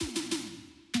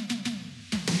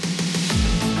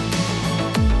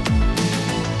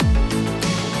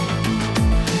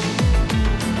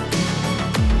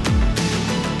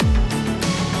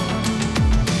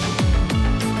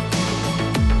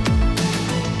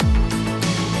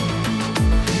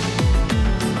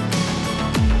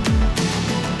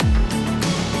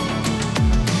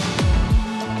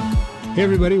Hey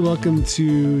everybody, welcome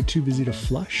to Too Busy to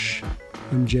Flush.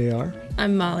 I'm JR.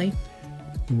 I'm Molly.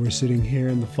 And we're sitting here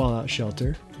in the Fallout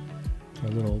shelter, our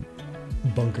little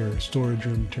bunker storage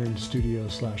room turned studio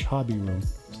 / hobby room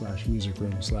 / music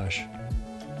room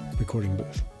 / recording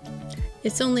booth.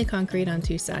 It's only concrete on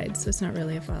two sides, so it's not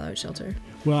really a fallout shelter.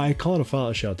 Well, I call it a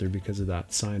fallout shelter because of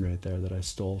that sign right there that I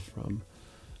stole from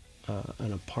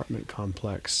an apartment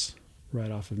complex right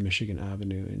off of Michigan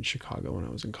Avenue in Chicago when I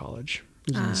was in college.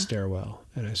 It was in the stairwell,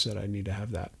 and I said I need to have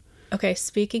that. Okay,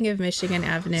 speaking of Michigan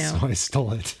Avenue. So I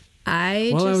stole it. I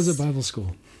was at Bible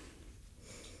school.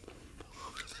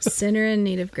 Sinner in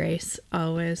need of grace,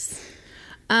 always.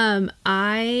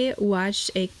 I watched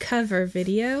a cover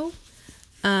video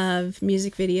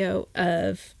music video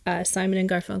of Simon and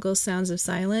Garfunkel's Sounds of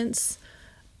Silence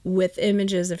with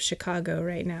images of Chicago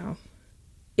right now.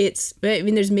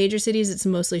 There's major cities, it's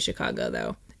mostly Chicago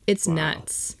though. It's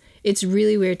nuts. It's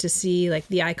really weird to see like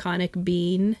the iconic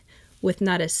bean with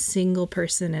not a single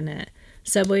person in it.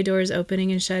 Subway doors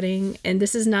opening and shutting. And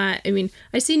this is not,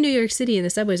 I see New York City and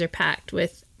the subways are packed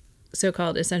with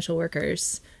so-called essential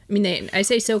workers. I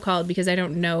say so-called because I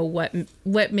don't know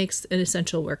what makes an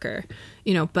essential worker,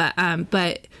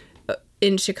 but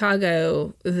in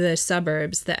Chicago, the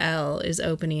suburbs, the L is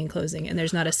opening and closing, and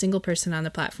there's not a single person on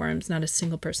the platforms, not a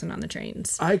single person on the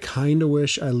trains. I kind of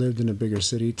wish I lived in a bigger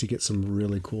city to get some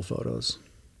really cool photos,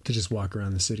 to just walk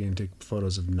around the city and take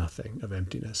photos of nothing, of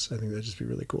emptiness. I think that'd just be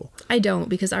really cool. I don't,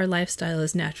 because our lifestyle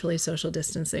is naturally social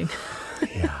distancing.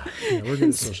 Yeah, we're good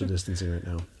at social distancing right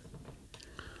now.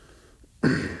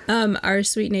 Our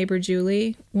sweet neighbor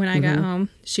Julie, when I got home,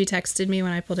 she texted me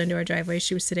when I pulled into our driveway.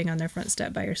 She was sitting on their front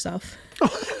step by herself.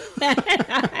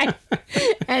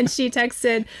 And she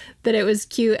texted that it was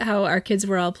cute how our kids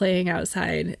were all playing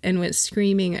outside and went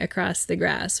screaming across the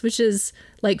grass, which is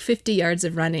like 50 yards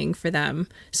of running for them,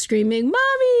 screaming,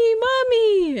 "Mommy,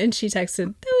 Mommy!" And she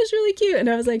texted, "That was really cute." And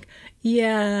I was like,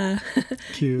 yeah,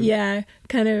 Cute. Yeah,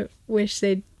 kind of wish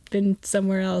they'd been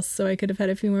somewhere else so I could have had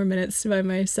a few more minutes by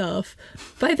myself.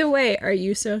 By the way, are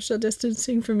you social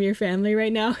distancing from your family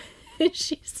right now?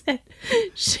 She said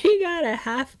she got a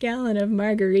half gallon of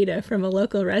margarita from a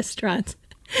local restaurant.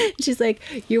 She's like,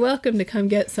 "You're welcome to come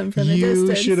get some from a distance."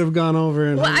 You should have gone over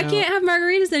and I can't have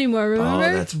margaritas anymore, remember?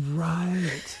 Oh, that's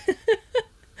right.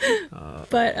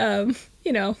 But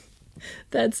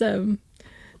that's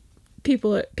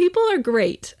people are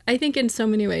great. I think in so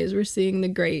many ways we're seeing the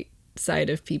great side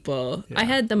of people. Yeah. I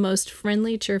had the most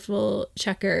friendly, cheerful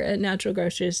checker at Natural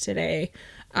Grocers today.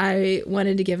 I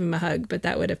wanted to give him a hug, but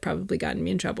that would have probably gotten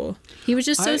me in trouble. He was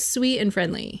just so sweet and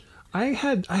friendly. I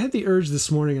had the urge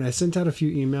this morning, and I sent out a few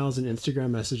emails and Instagram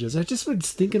messages. I just was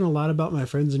thinking a lot about my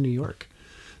friends in New York.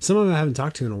 Some of them I haven't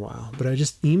talked to in a while, but I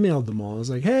just emailed them all. I was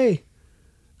like, "Hey,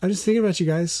 I'm just thinking about you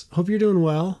guys. Hope you're doing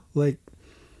well. Like,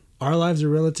 our lives are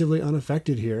relatively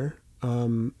unaffected here,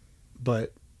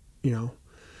 but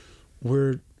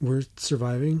we're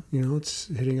surviving. It's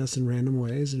hitting us in random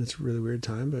ways, and it's a really weird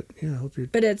time. But yeah, I hope you're."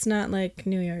 But it's not like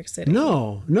New York City.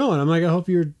 No, and I'm like, I hope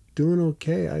you're doing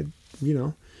okay.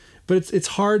 But it's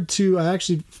hard to.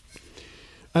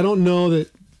 I don't know that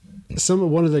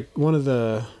one of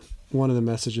the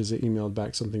messages that emailed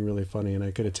back something really funny, and I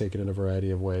could have taken it a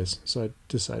variety of ways. So I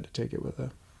decided to take it with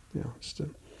just a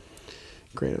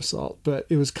grain of salt. But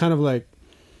it was kind of like,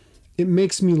 it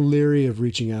makes me leery of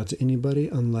reaching out to anybody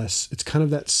unless it's kind of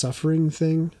that suffering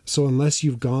thing. So unless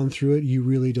you've gone through it, you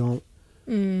really don't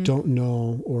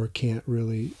know or can't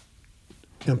really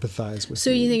empathize with. So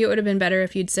you think it would have been better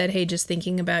if you'd said, "Hey, just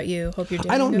thinking about you. Hope you're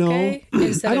doing okay." I don't know.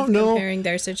 Instead of comparing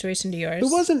their situation to yours. It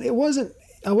wasn't.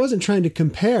 I wasn't trying to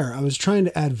compare. I was trying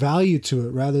to add value to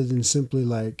it rather than simply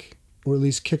or at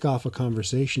least kick off a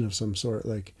conversation of some sort.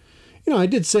 I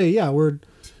did say, yeah, we're,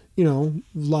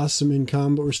 lost some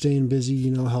income, but we're staying busy,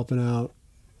 helping out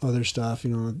other stuff,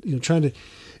 trying to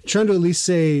at least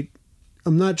say,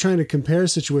 I'm not trying to compare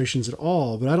situations at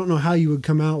all, but I don't know how you would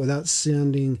come out without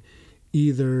sounding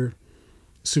either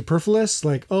superfluous,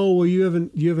 like, "Oh, well, we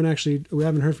haven't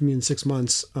heard from you in 6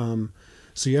 months.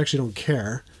 So you actually don't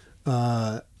care.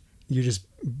 You're just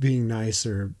being nice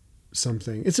or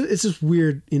something." It's this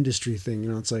weird industry thing,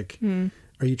 it's like,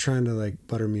 are you trying to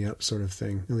butter me up sort of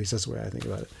thing? At least that's the way I think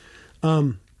about it. I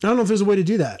don't know if there's a way to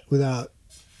do that without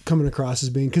coming across as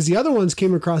being, because the other ones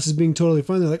came across as being totally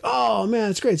fun. They're like, "Oh man,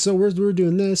 it's great. So we're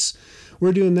doing this,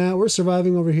 we're doing that, we're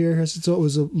surviving over here." So it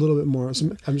was a little bit more.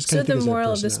 So I'm just kind of. So the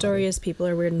moral of the story is people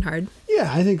are weird and hard.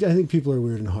 Yeah, I think people are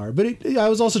weird and hard. But I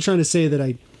was also trying to say that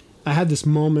I had this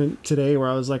moment today where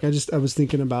I was like, I was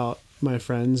thinking about my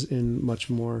friends in much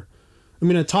more.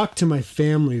 I talk to my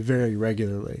family very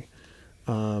regularly.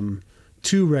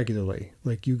 too regularly.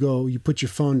 Like you put your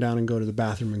phone down and go to the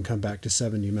bathroom and come back to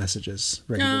 70 messages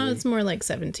regularly. No, it's more like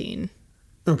 17.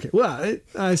 Okay. Well,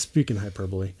 I speak in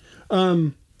hyperbole.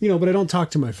 But I don't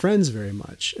talk to my friends very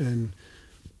much. And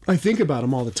I think about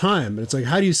them all the time. But it's like,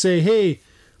 how do you say, hey,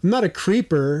 I'm not a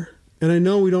creeper. And I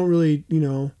know we don't really,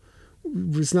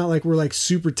 it's not like we're like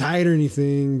super tight or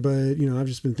anything. But, I've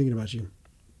just been thinking about you.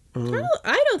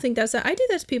 I don't think that's that. I do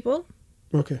that to people.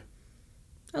 Okay.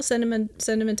 I'll send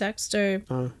them a text or,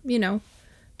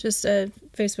 just a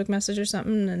Facebook message or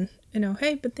something. And,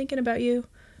 hey, been thinking about you.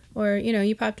 Or,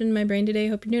 you popped into my brain today.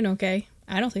 Hope you're doing okay.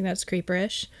 I don't think that's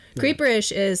creeperish. Yeah.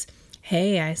 Creeperish is,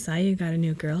 hey, I saw you got a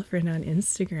new girlfriend on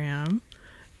Instagram.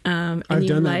 I've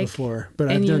done that before, but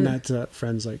I've done that to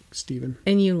friends like Steven.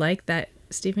 And you like that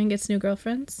Steven gets new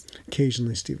girlfriends?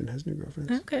 Occasionally Steven has new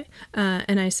girlfriends. Okay.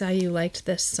 And I saw you liked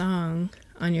this song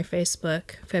on your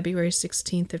Facebook, February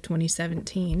 16th of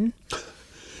 2017.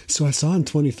 So I saw in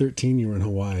 2013 you were in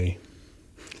Hawaii.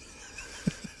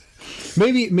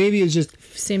 Maybe it's just...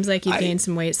 Seems like you've gained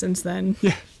some weight since then.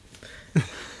 Yeah.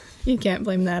 You can't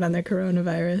blame that on the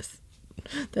coronavirus.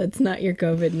 That's not your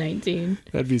COVID-19.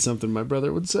 That'd be something my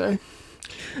brother would say.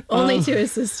 Only to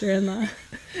his sister-in-law.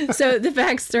 So the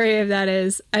backstory of that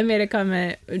is I made a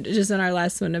comment just on our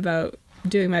last one about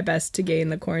doing my best to gain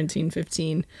the quarantine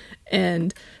 15.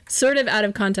 And sort of out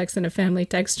of context in a family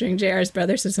text string, JR's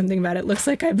brother said something about it. Looks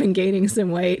like I've been gaining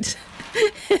some weight.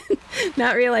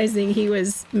 Not realizing he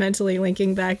was mentally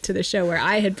linking back to the show where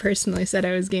I had personally said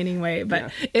I was gaining weight.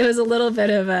 But It was a little bit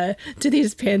of a, do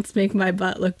these pants make my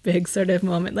butt look big sort of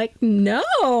moment. Like,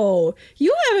 no,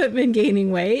 you haven't been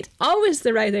gaining weight. Always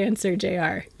the right answer,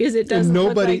 JR, is it doesn't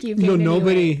look like you've gained any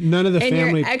weight. None of the family.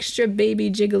 And your extra baby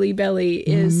jiggly belly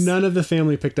is... None of the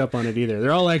family picked up on it either.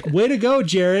 They're all like, way to go,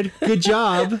 Jared. Good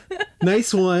job.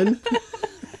 Nice one.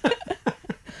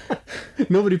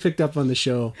 Nobody picked up on the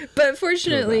show. But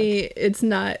fortunately, it's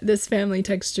not this family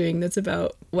text string that's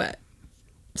about,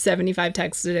 75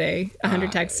 texts a day,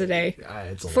 100 texts a day.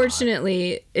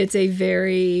 Fortunately, it's a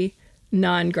very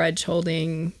non-grudge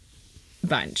holding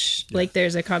bunch. Yeah. Like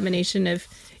there's a combination of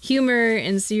humor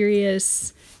and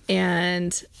serious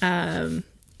but,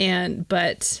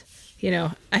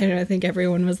 I think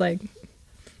everyone was like,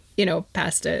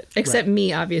 past it. Except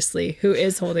me, obviously, who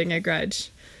is holding a grudge.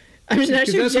 I'm not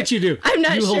sure. That's what you do. I'm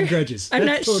not you sure. Hold grudges. I'm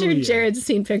not sure Jared's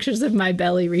seen pictures of my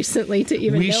belly recently to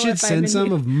even know if I'm... We should send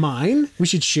some of mine. We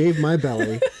should shave my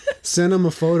belly, send him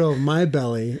a photo of my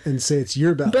belly, and say it's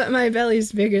your belly. But my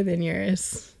belly's bigger than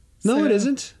yours. No, so it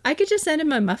isn't. I could just send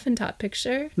him a muffin top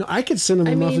picture. No, I could send him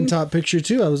a muffin top picture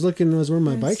too. I was wearing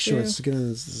my bike shorts to get on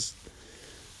this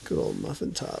good old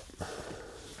muffin top.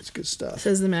 It's good stuff.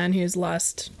 Says the man who's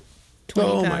lost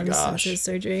 20 pounds since his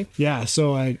surgery. Yeah,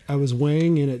 so I was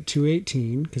weighing in at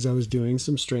 218 because I was doing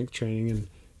some strength training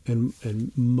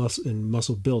and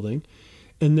muscle building.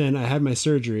 And then I had my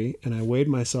surgery and I weighed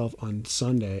myself on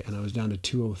Sunday and I was down to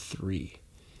 203.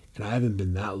 And I haven't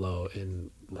been that low in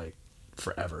like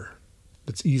forever.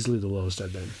 It's easily the lowest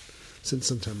I've been since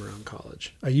sometime around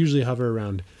college. I usually hover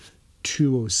around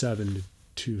 207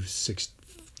 to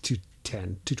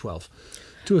 210, 212.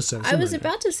 207. I was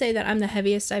about to say that I'm the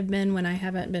heaviest I've been when I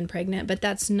haven't been pregnant, but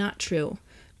that's not true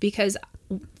because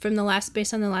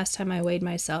based on the last time I weighed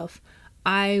myself,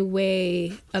 I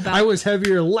weigh about... I was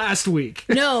heavier last week.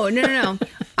 No.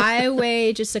 I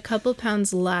weigh just a couple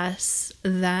pounds less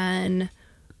than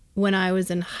when I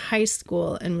was in high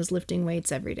school and was lifting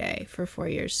weights every day for 4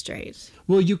 years straight.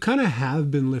 Well, you kind of have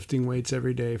been lifting weights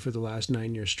every day for the last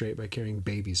 9 years straight by carrying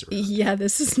babies around. Yeah,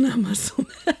 this is not muscle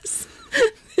mass.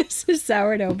 This is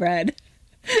sourdough bread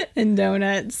and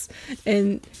donuts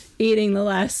and eating the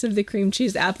last of the cream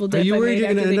cheese apple dip. Are you worried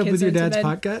you're going to end up with your dad's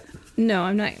pot gut? No,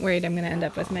 I'm not worried I'm going to end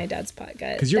up with my dad's pot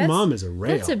gut. Because your mom is a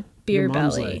rail. That's a beer your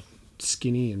mom's belly. Like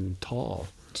skinny and tall.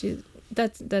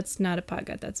 That's not a pot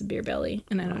gut. That's a beer belly.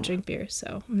 And I don't drink beer,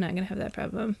 so I'm not going to have that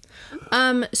problem.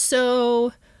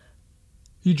 So...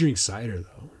 You drink cider,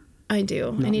 though. I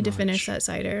do. I need to finish that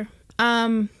cider.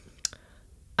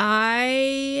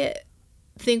 I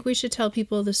think we should tell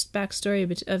people this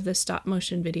backstory of the stop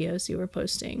motion videos you were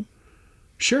posting.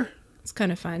 Sure. It's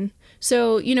kind of fun.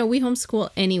 So, we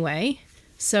homeschool anyway.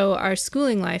 So our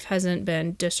schooling life hasn't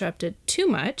been disrupted too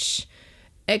much,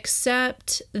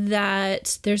 except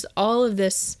that there's all of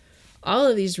this all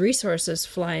of these resources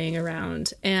flying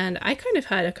around. And I kind of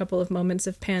had a couple of moments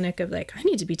of panic of like, I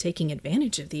need to be taking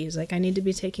advantage of these. Like, I need to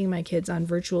be taking my kids on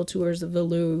virtual tours of the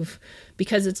Louvre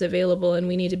because it's available, and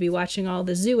we need to be watching all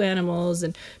the zoo animals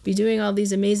and be doing all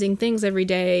these amazing things every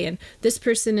day. And this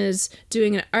person is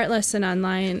doing an art lesson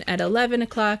online at 11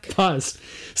 o'clock. Pause.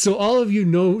 So all of you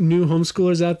new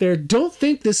homeschoolers out there, don't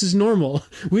think this is normal.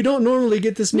 We don't normally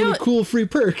get this many cool free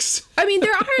perks. I mean,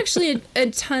 there are actually a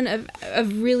ton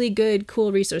of really good,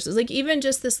 cool resources. Like, even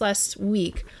just this last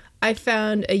week, I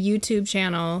found a YouTube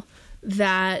channel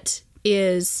that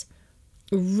is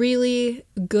really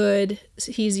good.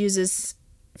 He uses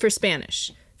for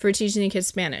Spanish, for teaching the kids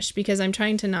Spanish, because I'm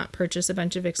trying to not purchase a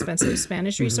bunch of expensive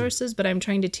Spanish resources, but I'm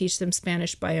trying to teach them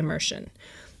Spanish by immersion.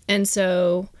 And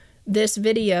so this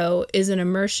video is an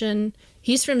immersion.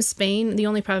 He's from Spain. The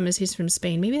only problem is he's from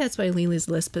Spain. Maybe that's why Lily's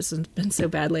lisp has been so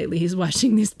bad lately. He's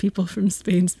watching these people from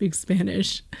Spain speak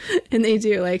Spanish. And they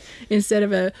do, like, instead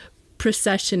of a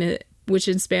procession, which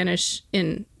in Spanish,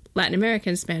 in Latin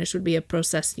American Spanish would be a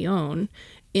procesión,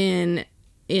 in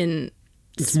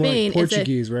it's Spain, more like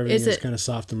Portuguese, where everything is kind of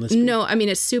soft and lispy. No, I mean,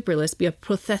 it's super lispy, a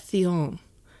procesión.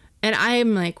 And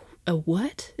I'm like, a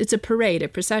what? It's a parade, a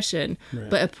procession, right,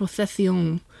 but a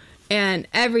procesión. And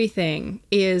everything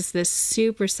is this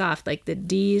super soft, like the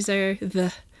D's are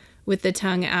the with the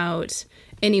tongue out.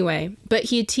 Anyway, but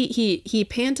he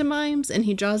pantomimes and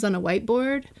he draws on a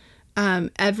whiteboard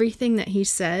everything that he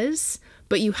says,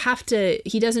 but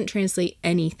he doesn't translate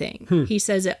anything. He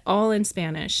says it all in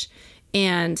Spanish.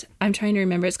 And I'm trying to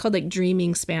remember, it's called like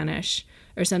Dreaming Spanish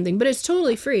or something, but it's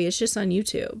totally free. It's just on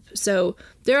YouTube. So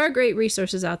there are great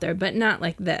resources out there, but not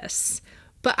like this.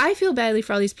 But I feel badly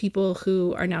for all these people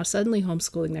who are now suddenly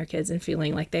homeschooling their kids and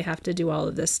feeling like they have to do all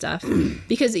of this stuff.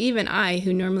 Because even I,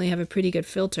 who normally have a pretty good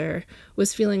filter,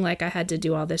 was feeling like I had to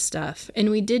do all this stuff. And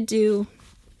we did do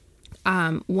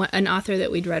an author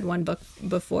that we'd read one book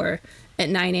before at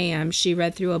 9 a.m. She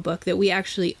read through a book that we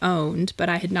actually owned, but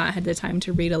I had not had the time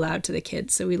to read aloud to the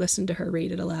kids. So we listened to her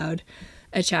read it aloud,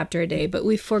 a chapter a day. But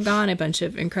we've foregone a bunch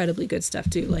of incredibly good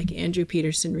stuff too, like Andrew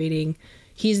Peterson reading.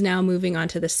 He's now moving on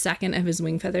to the second of his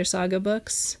Wingfeather Saga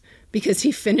books because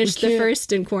he finished the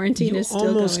first and quarantine is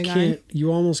still going on.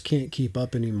 You almost can't keep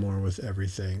up anymore with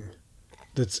everything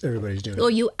that's everybody's doing. Well,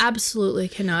 you absolutely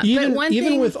cannot.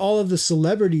 Even with all of the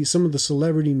celebrities, some of the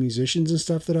celebrity musicians and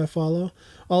stuff that I follow,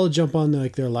 I'll jump on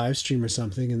like their live stream or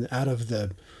something, and out of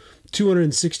the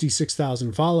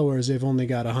 266,000 followers, they've only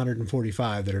got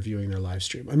 145 that are viewing their live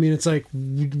stream. I mean, it's like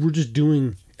we're just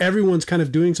everyone's kind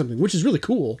of doing something, which is really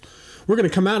cool. We're going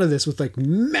to come out of this with like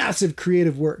massive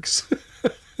creative works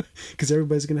because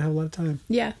everybody's going to have a lot of time.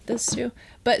 Yeah, that's true.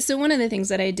 But so one of the things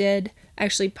that I did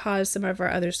actually pause some of our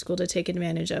other school to take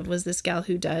advantage of was this gal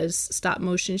who does stop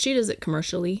motion. She does it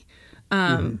commercially,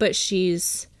 but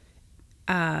she's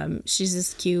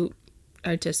this cute,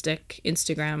 artistic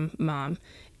Instagram mom,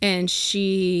 and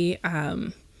she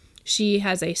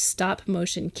has a stop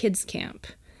motion kids camp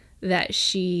that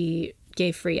she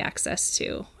gave free access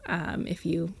to if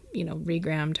you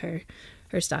regrammed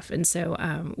her stuff. And so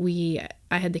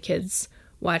I had the kids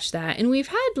watch that, and we've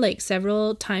had like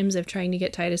several times of trying to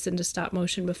get Titus into stop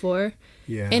motion before,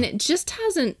 and it just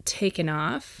hasn't taken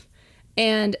off.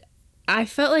 And I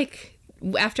felt like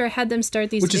after I had them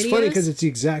start these videos, which is funny because it's the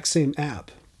exact same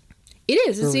app. It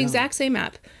is. It's the exact same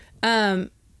app.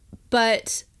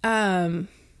 But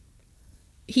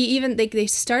they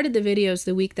started the videos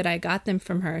the week that I got them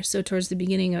from her. So towards the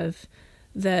beginning of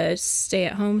the stay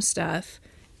at home stuff,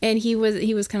 and he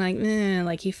was kind of like,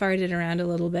 like he farted around a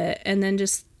little bit, and then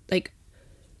just like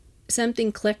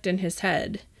something clicked in his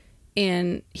head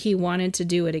and he wanted to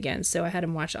do it again. So I had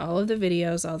him watch all of the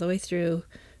videos all the way through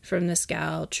from this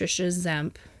gal, Trisha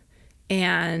Zemp,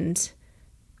 and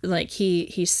like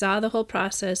he saw the whole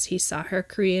process. He saw her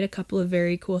create a couple of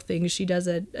very cool things. She does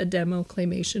a demo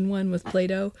claymation one with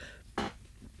Play-Doh,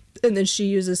 and then she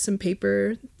uses some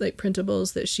paper like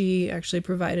printables that she actually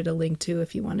provided a link to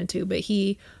if you wanted to. But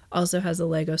he also has a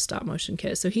Lego stop motion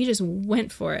kit, so he just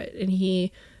went for it, and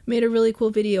he made a really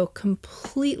cool video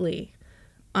completely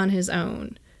on his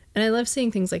own. And I love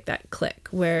seeing things like that click,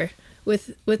 where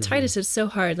with Titus it's so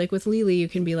hard. Like with Lily, you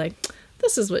can be like,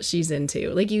 this is what she's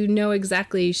into. Like,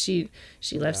 exactly, she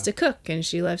loves to cook and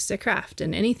she loves to craft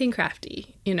and anything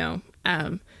crafty,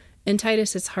 and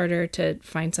Titus, it's harder to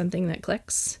find something that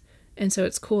clicks. And so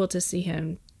it's cool to see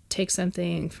him take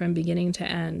something from beginning to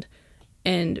end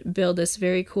and build this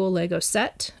very cool Lego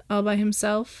set all by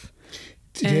himself.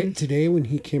 Today when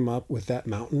he came up with that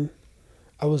mountain,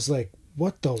 I was like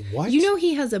what the what? You know,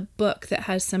 he has a book that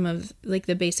has some of like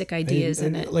the basic ideas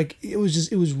in it. Like it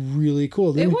was really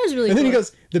cool. It was really and then cool. he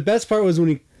goes, the best part was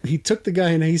when he took the guy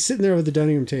and he's sitting there with the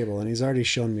dining room table and he's already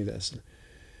shown me this.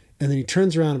 And then he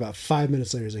turns around about 5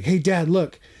 minutes later. He's like, "Hey, Dad,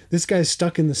 look, this guy's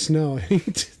stuck in the snow." And he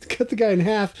cut the guy in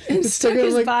half and stuck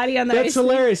his body on the That's ice.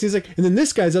 hilarious. He's like, and then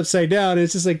this guy's upside down. And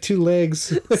it's just like 2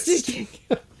 legs.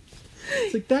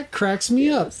 It's like, that cracks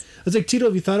me up. I was like, Tito,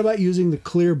 have you thought about using the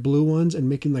clear blue ones and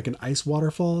making like an ice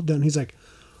waterfall down? He's like,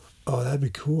 oh, that'd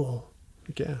be cool.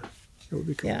 Like, yeah, it would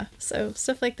be cool. Yeah, so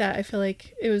stuff like that. I feel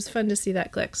like it was fun to see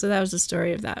that click. So that was the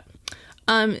story of that.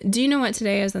 Do you know what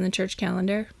today is on the church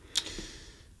calendar?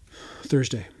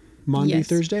 Thursday. Maundy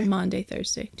Thursday? Maundy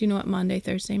Thursday. Do you know what Maundy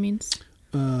Thursday means?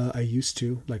 I used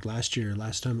to. Like last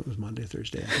time it was Maundy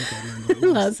Thursday. I think I learned what it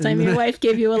was. Last time your wife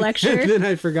gave you a lecture. And then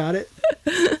I forgot it.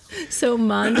 So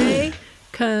Maundy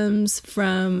comes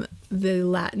from the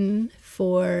Latin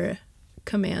for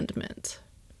commandment.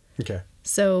 Okay.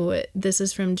 So this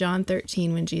is from John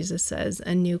 13 when Jesus says,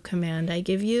 "A new command I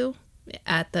give you,"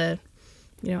 at the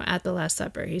Last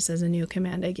Supper. He says, "A new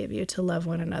command I give you, to love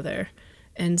one another."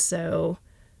 And so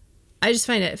I just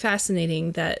find it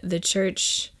fascinating that the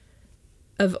church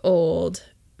of old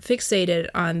fixated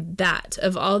on that,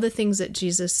 of all the things that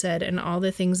Jesus said and all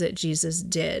the things that Jesus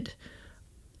did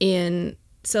in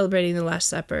celebrating the Last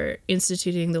Supper,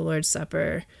 instituting the Lord's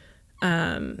Supper,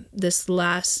 this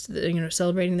last,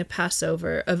 celebrating the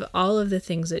Passover, of all of the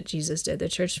things that Jesus did. The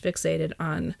church fixated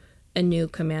on "a new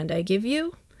command I give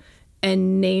you"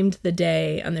 and named the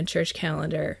day on the church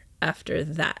calendar after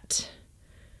that.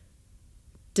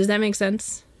 Does that make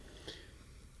sense?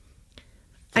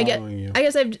 I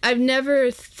guess I've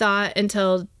never thought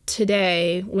until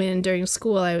today, when during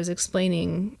school I was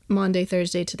explaining Maundy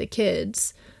Thursday to the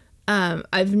kids.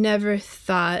 I've never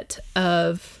thought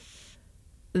of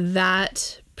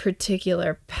that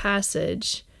particular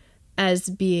passage as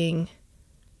being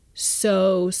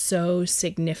so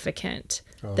significant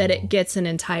that it gets an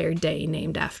entire day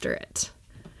named after it.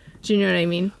 Do you know what I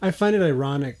mean? I find it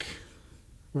ironic.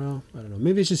 Well, I don't know.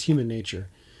 Maybe it's just human nature.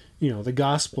 The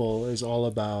gospel is all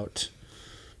about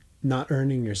not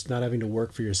having to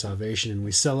work for your salvation, and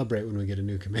we celebrate when we get a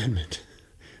new commandment.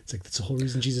 It's like, that's the whole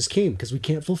reason Jesus came, because we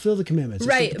can't fulfill the commandments.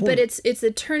 Right, but it's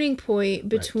a turning point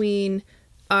between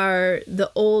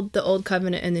the old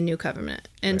covenant and the new covenant.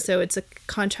 And so it's a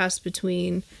contrast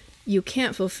between you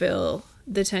can't fulfill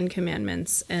the 10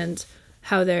 commandments and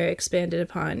how they're expanded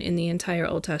upon in the entire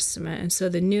Old Testament. And so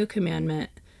the new commandment,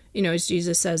 as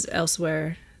Jesus says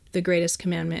elsewhere, the greatest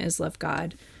commandment is love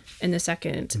God, and the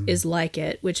second is like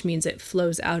it, which means it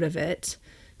flows out of it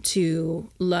to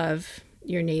love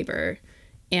your neighbor.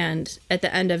 And at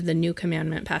the end of the new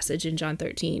commandment passage in John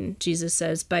 13, Jesus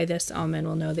says, "By this all men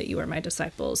will know that you are my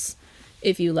disciples,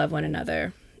 if you love one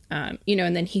another." And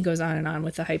then he goes on and on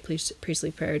with the high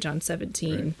priestly prayer, John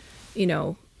 17,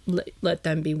 let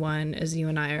them be one as you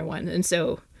and I are one. And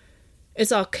so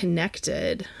it's all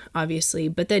connected, obviously.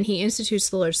 But then he institutes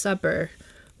the Lord's Supper,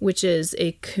 which is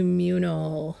a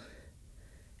communal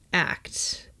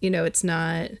act. It's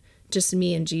not just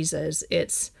me and Jesus.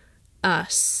 It's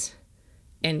us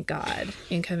and God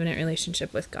in covenant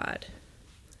relationship with God.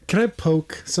 Can I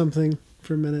poke something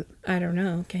for a minute? I don't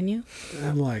know. Can you?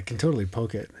 I can totally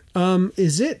poke it.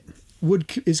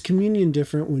 Is communion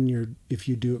different if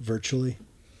you do it virtually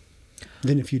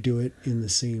than if you do it in the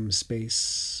same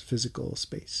space, physical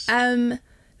space?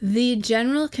 The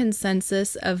general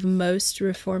consensus of most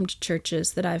Reformed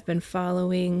churches that I've been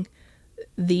following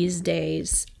these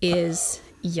days is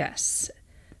yes,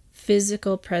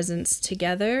 physical presence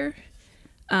together.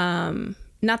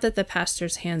 Not that the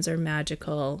pastor's hands are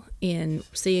magical in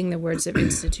saying the words of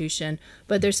institution,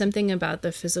 but there's something about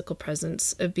the physical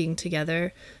presence of being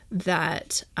together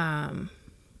that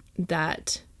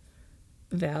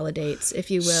validates, if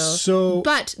you will. So,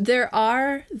 but there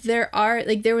are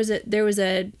like there was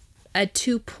a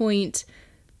 2-point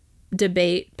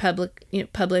debate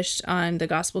published on the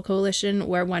Gospel Coalition,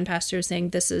 where one pastor is saying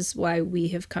this is why we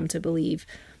have come to believe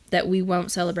that we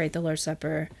won't celebrate the Lord's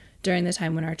Supper during the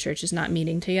time when our church is not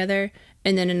meeting together.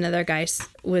 And then another guy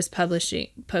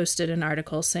posted an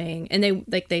article saying, and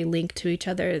they link to each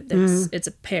other. It's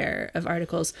a pair of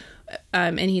articles.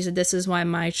 And he said, this is why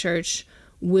my church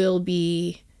will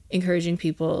be encouraging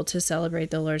people to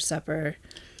celebrate the Lord's Supper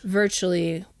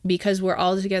virtually, because we're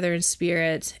all together in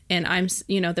spirit. And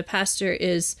the pastor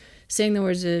is saying the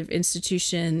words of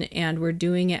institution, and we're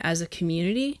doing it as a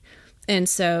community. And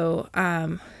so,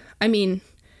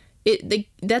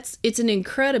 it's an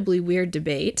incredibly weird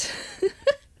debate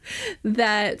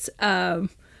that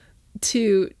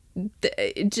to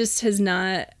it just has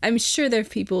not. I'm sure there are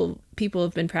people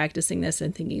have been practicing this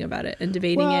and thinking about it and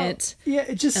debating it. Yeah,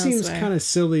 it just seems kind of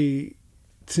silly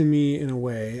to me in a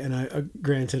way. And I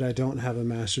granted, I don't have a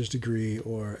master's degree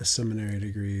or a seminary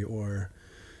degree or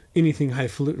anything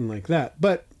highfalutin like that.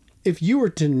 But if you were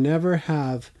to never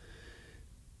have,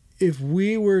 if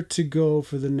we were to go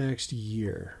for the next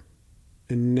year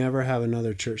and never have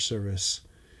another church service,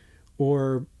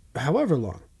 or however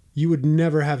long, you would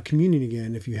never have communion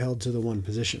again if you held to the one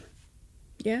position.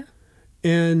 Yeah.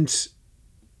 And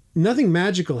nothing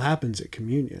magical happens at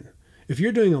communion. If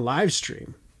you're doing a live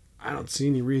stream, I don't see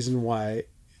any reason why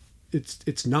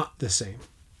it's not the same.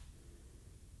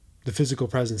 The physical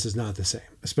presence is not the same,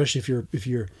 especially if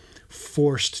you're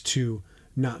forced to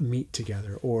not meet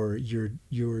together, or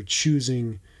you're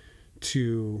choosing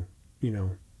to,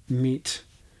 meet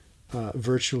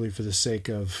virtually for the sake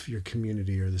of your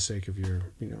community or the sake of your,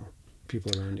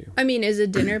 people around you. I mean, is a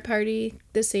dinner party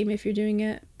the same if you're doing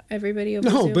it everybody over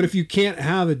No, Zoom? but if you can't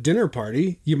have a dinner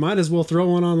party, you might as well throw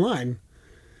one online.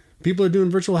 People are doing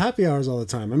virtual happy hours all the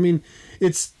time. I mean,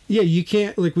 we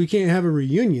can't have a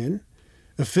reunion,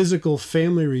 a physical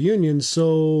family reunion.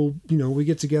 So, we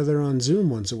get together on Zoom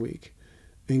once a week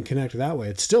and connect that way.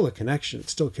 It's still a connection.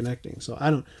 It's still connecting. So I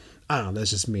don't know. That's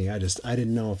just me. I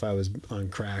didn't know if I was on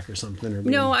crack or something. Or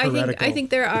no, I think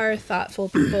there are thoughtful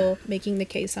people making the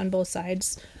case on both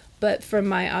sides. But from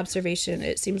my observation,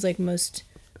 it seems like most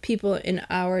people in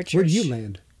our church. Where do you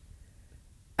land?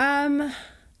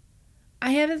 I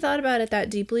haven't thought about it that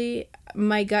deeply.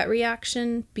 My gut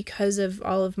reaction, because of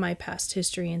all of my past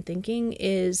history and thinking,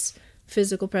 is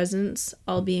physical presence,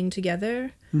 all being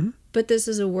together. Mm-hmm. But this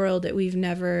is a world that we've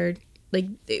never,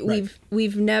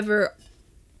 we've never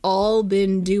all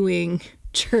been doing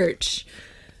church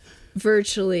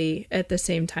virtually at the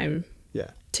same time. Yeah.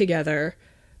 Together.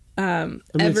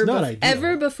 It's not ideal.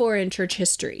 Ever before in church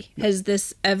history has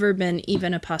this ever been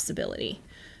even a possibility.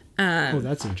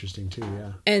 That's interesting too.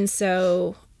 Yeah. And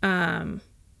so,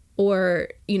 or,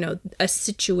 a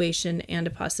situation and a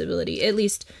possibility, at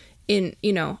least in,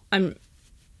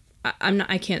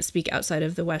 I can't speak outside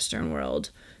of the Western world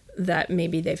that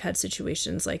maybe they've had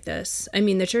situations like this. I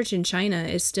mean, the church in China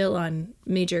is still on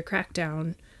major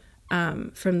crackdown,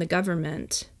 from the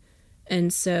government.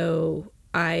 And so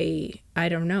I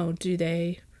don't know, do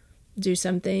they do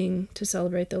something to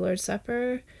celebrate the Lord's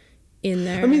Supper in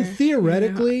there? I mean,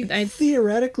 theoretically,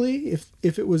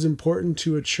 if it was important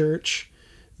to a church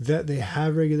that they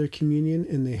have regular communion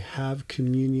and they have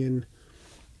communion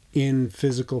in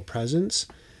physical presence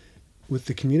with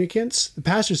the communicants, the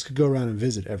pastors could go around and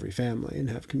visit every family and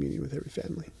have communion with every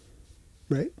family,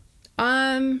 right?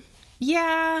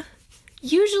 Yeah.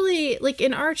 Usually, like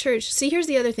in our church, see, here's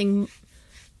the other thing.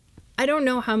 I don't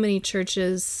know how many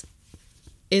churches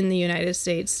in the United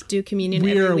States do communion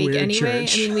every week anyway.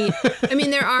 Church. I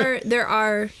mean, there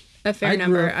are a fair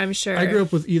number, I'm sure. I grew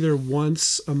up with either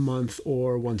once a month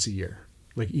or once a year,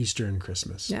 like Easter and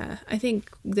Christmas. Yeah, I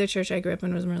think the church I grew up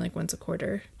in was more like once a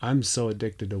quarter. I'm so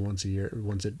addicted to once a year,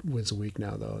 once a week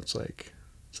now, though. It's like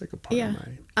a part of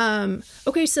my.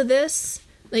 Okay, so this.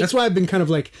 That's why I've been kind of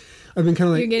like. You're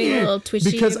getting a little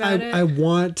twitchy because about I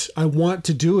want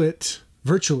to do it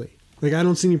virtually. Like, I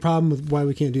don't see any problem with why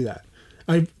we can't do that.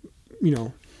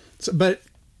 But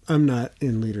I'm not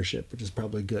in leadership, which is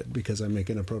probably good because I make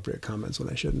inappropriate comments when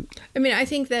I shouldn't. I mean, I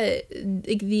think that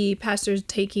the pastors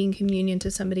taking communion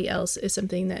to somebody else is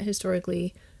something that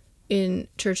historically in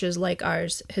churches like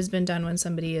ours has been done when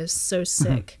somebody is so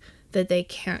sick that they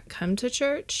can't come to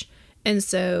church. And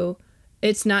so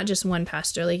it's not just one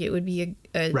pastor. Like, it would be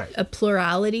a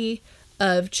plurality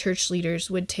of church leaders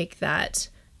would take that.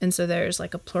 And so there's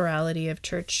like a plurality of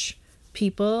church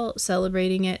people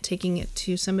celebrating it, taking it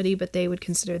to somebody, but they would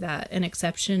consider that an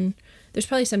exception. There's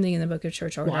probably something in the Book of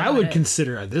Church Order. Well, I would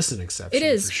consider this an exception. It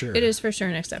is for sure. It is for sure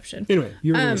an exception. Anyway,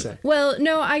 you were going to say. Well,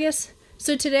 no, I guess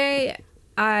so. Today,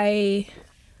 I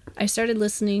started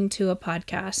listening to a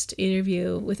podcast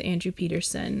interview with Andrew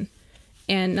Peterson,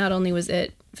 and not only was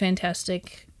it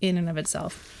fantastic in and of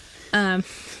itself.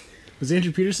 Was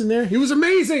Andrew Peterson there? He was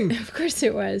amazing. Of course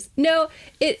it was. No,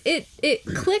 it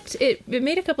clicked. It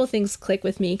made a couple things click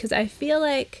with me because I feel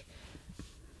like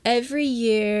every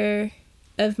year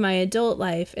of my adult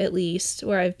life, at least,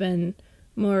 where I've been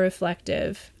more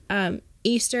reflective,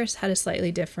 Easter's had a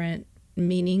slightly different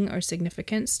meaning or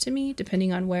significance to me,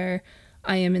 depending on where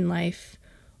I am in life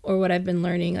or what I've been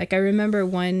learning. Like, I remember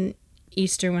one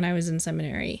Easter when I was in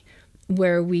seminary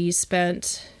where we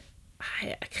spent,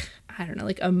 I don't know,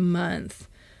 like a month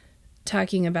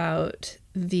talking about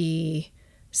the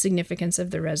significance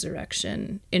of the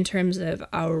resurrection in terms of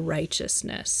our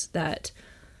righteousness, that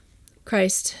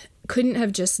Christ couldn't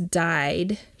have just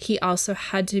died. He also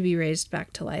had to be raised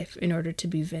back to life in order to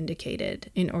be vindicated,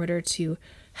 in order to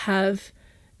have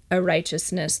a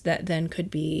righteousness that then could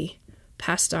be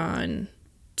passed on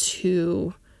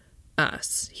to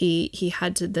us. He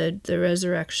had to, the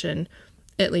resurrection,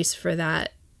 at least for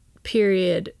that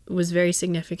period, was very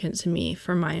significant to me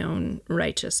for my own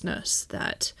righteousness,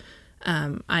 that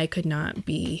I could not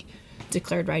be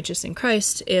declared righteous in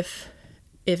Christ if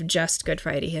just Good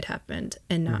Friday had happened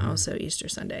and not also Easter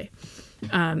Sunday.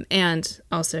 And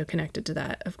also connected to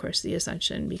that, of course, the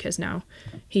Ascension, because now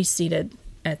he's seated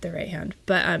at the right hand.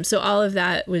 But so all of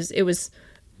that was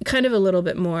kind of a little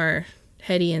bit more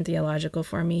heady and theological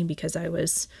for me, because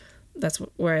that's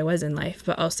where I was in life.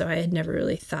 But also I had never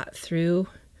really thought through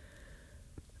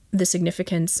the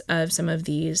significance of some of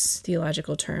these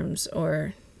theological terms.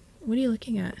 Or what are you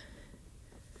looking at?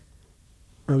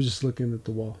 I was just looking at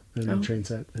the wall and the train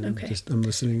set, and I'm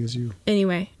listening as you.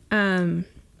 Anyway, and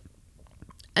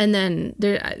then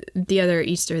the other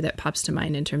Easter that pops to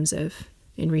mind in terms of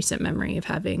in recent memory of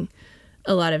having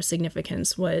a lot of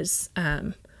significance was,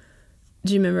 do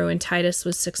you remember when Titus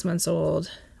was 6 months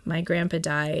old? My grandpa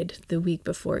died the week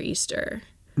before Easter,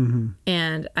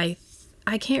 and I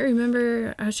can't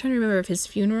remember. I was trying to remember if his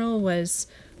funeral was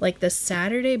like the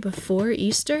Saturday before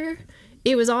Easter.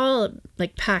 It was all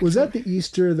like packed. Was that the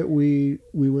Easter that we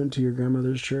went to your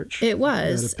grandmother's church? It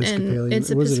was, and it's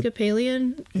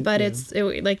Episcopalian, but it's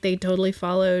like they totally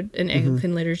followed an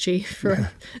Anglican liturgy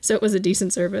for, so it was a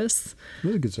decent service. It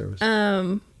was a good service.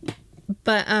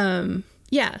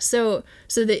 Yeah. So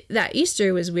that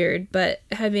Easter was weird, but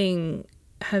having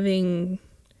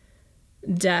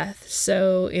death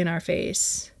so in our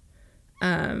face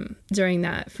during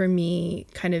that, for me,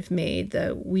 kind of made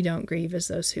the we don't grieve as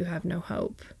those who have no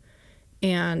hope.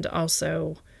 And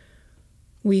also,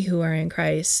 we who are in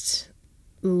Christ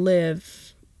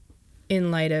live in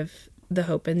light of the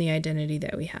hope and the identity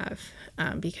that we have,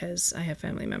 because I have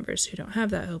family members who don't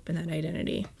have that hope and that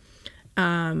identity.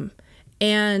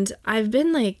 And I've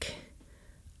been like,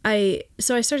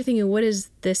 so I started thinking, what is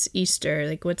this Easter?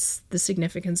 Like, what's the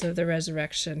significance of the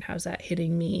resurrection? How's that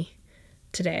hitting me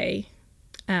today?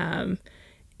 And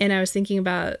I was thinking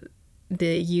about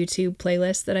the YouTube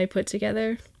playlist that I put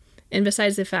together. And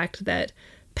besides the fact that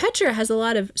Petra has a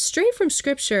lot of straight from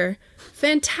scripture,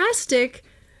 fantastic,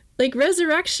 like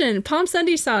resurrection, Palm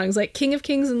Sunday songs, like King of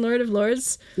Kings and Lord of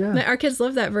Lords. Yeah. Our kids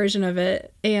love that version of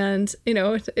it. And,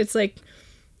 it's like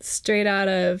straight out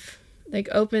of like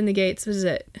Open the Gates. Was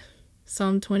it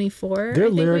Psalm 24? Their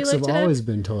lyrics have always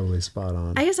been totally spot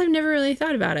on. I guess I've never really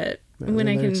thought about it. When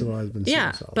I can,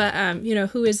 but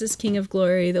who is this King of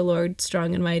Glory, the Lord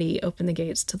strong and mighty? Open the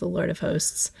gates to the Lord of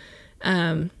hosts.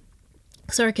 So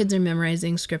our kids are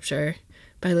memorizing scripture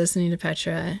by listening to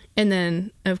Petra, and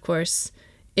then of course,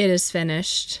 It Is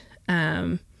Finished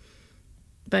by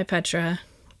Petra,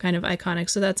 kind of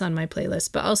iconic. So that's on my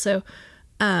playlist. But also,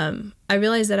 I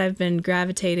realized that I've been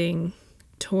gravitating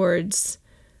towards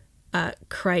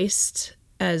Christ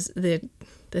as the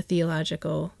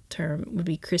theological term would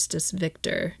be Christus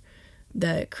Victor,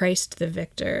 the Christ the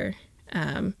Victor,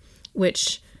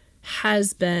 which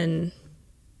has been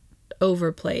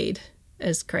overplayed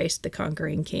as Christ the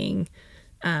conquering king.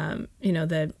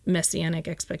 The messianic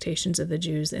expectations of the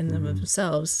Jews in them of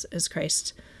themselves as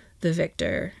Christ the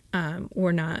Victor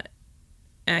were not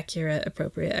accurate,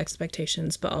 appropriate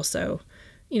expectations, but also,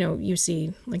 you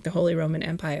see like the Holy Roman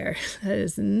Empire, that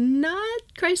is not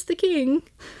Christ the King,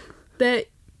 that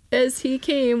as he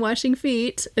came washing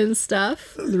feet and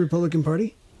stuff. The Republican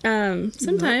Party? Sometimes.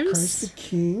 Not Christ the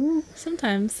King?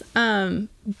 Sometimes.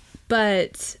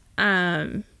 But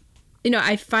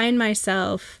I find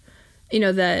myself,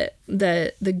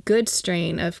 the good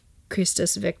strain of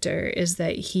Christus Victor is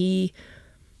that he,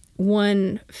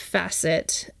 one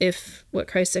facet, if what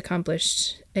Christ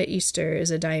accomplished at Easter is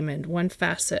a diamond, one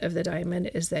facet of the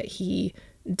diamond is that he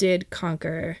did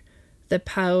conquer the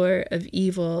power of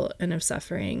evil and of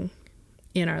suffering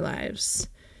in our lives.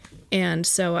 And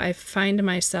so I find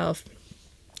myself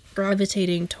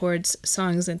gravitating towards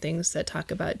songs and things that talk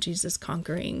about Jesus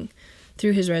conquering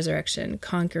through his resurrection,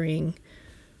 conquering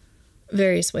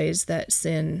various ways that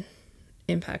sin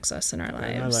impacts us in our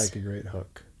lives. And I like a great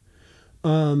hook.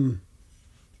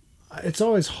 It's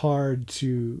always hard for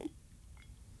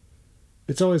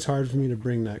me to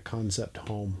bring that concept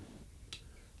home.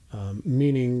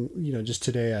 Meaning, just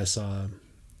today I saw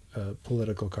a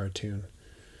political cartoon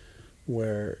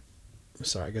where,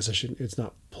 sorry, I guess I shouldn't, it's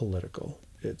not political.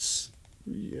 It's,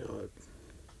 is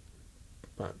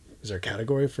there a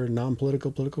category for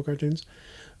non-political political cartoons?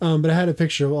 But I had a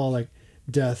picture of all like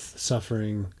death,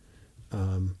 suffering,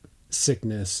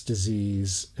 sickness,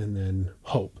 disease, and then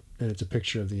hope. And it's a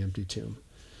picture of the empty tomb.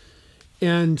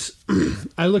 And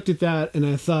I looked at that and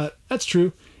I thought, that's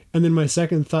true. And then my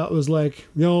second thought was like,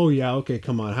 oh yeah, okay,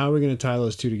 come on. How are we going to tie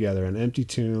those two together? An empty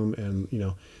tomb and,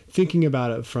 thinking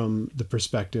about it from the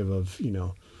perspective of,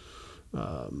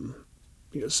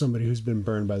 somebody who's been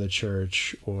burned by the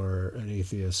church or an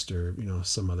atheist or,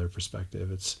 some other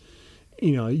perspective. It's,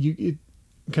 you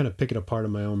kind of pick it apart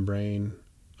in my own brain.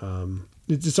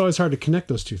 It's always hard to connect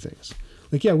those two things.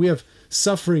 Like, yeah, we have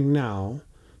suffering now.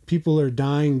 People are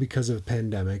dying because of a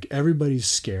pandemic. Everybody's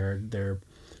scared. Their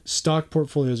stock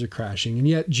portfolios are crashing. And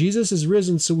yet Jesus is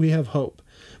risen, so we have hope.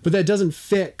 But that doesn't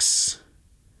fix,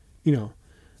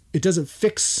 it doesn't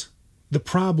fix the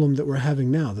problem that we're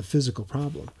having now, the physical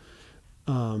problem.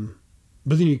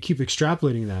 But then you keep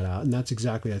extrapolating that out. And that's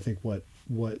exactly, I think, what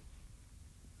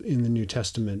in the New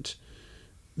Testament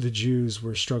the Jews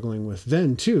were struggling with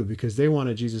then too, because they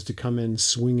wanted Jesus to come in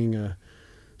swinging a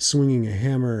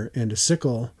hammer and a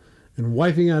sickle and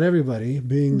wiping out everybody,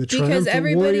 being the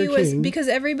triumphant warrior king. Because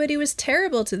everybody was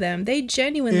terrible to them. They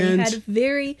genuinely had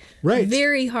very,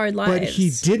 very hard lives. But he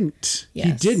didn't. Yes.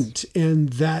 He didn't. And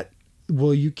that,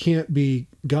 well, you can't be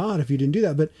God if you didn't do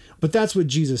that. But that's what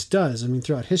Jesus does. I mean,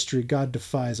 throughout history, God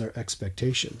defies our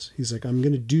expectations. He's like,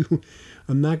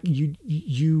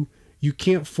 you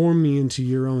can't form me into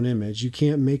your own image. You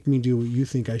can't make me do what you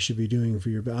think I should be doing for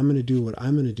your, but I'm going to do what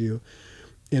I'm going to do.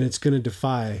 And it's going to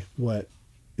defy what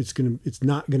it's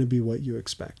not going to be what you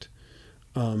expect.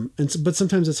 But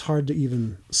sometimes it's hard to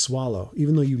even swallow,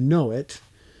 even though you know it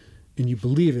and you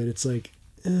believe it. It's like,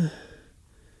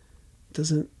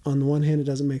 doesn't, on the one hand, it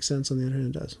doesn't make sense. On the other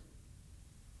hand, it does.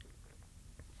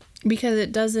 Because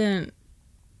it doesn't,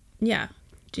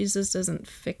 Jesus doesn't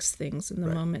fix things in the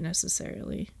moment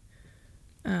necessarily.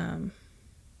 It's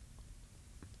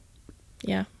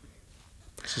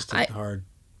just a hard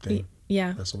thing.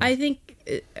 Yeah. I think,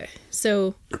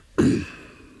 so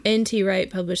N.T. Wright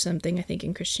published something, I think,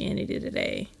 in Christianity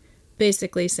Today,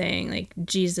 basically saying, like,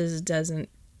 Jesus doesn't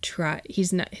try,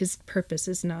 his purpose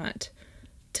is not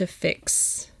to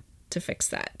fix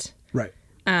that. Right.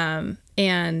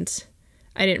 And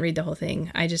I didn't read the whole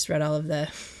thing. I just read all of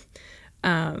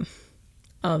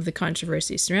the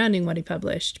controversy surrounding what he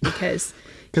published because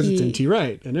it's N.T.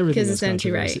 Wright and everything. Because it's N.T.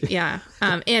 Wright, yeah.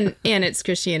 And it's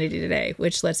Christianity Today,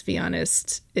 which, let's be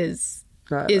honest, is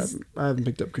I haven't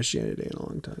picked up Christianity in a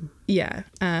long time. Yeah.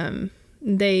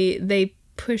 They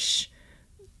push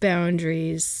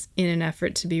boundaries in an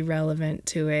effort to be relevant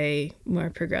to a more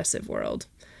progressive world.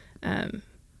 I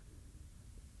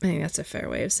think that's a fair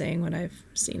way of saying what I've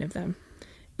seen of them.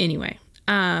 Anyway,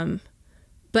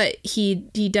 but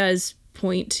he does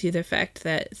point to the fact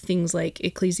that things like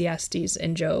Ecclesiastes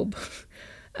and Job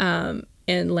and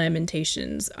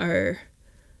Lamentations are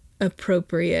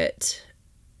appropriate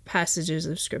passages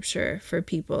of scripture for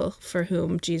people for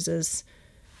whom Jesus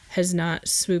has not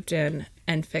swooped in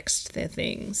and fixed the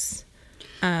things.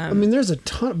 I mean, there's a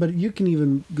ton, but you can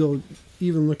even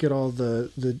look at all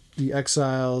the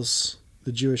exiles,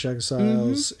 the Jewish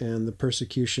exiles, and the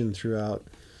persecution throughout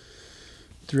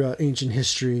ancient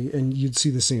history, and you'd see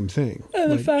the same thing.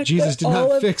 Like, Jesus did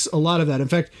not fix a lot of that. In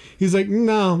fact, he's like,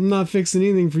 no, I'm not fixing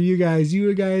anything for you guys.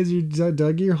 You guys are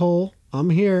dug your hole. I'm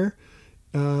here,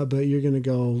 but you're going to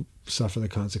go suffer the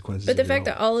consequences. But the fact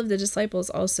that all of the disciples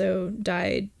also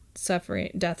died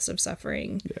deaths of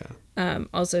suffering,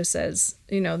 also says,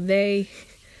 they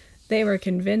were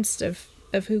convinced of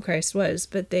who Christ was,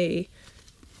 but he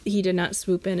did not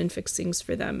swoop in and fix things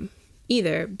for them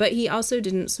either. But he also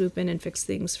didn't swoop in and fix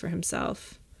things for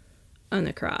himself on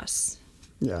the cross.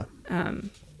 Yeah.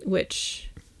 Which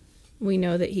we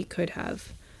know that he could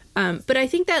have. But I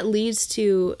think that leads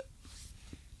to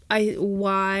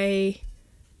why.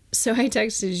 So I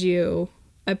texted you.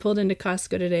 I pulled into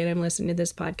Costco today and I'm listening to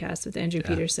this podcast with Andrew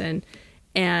Peterson,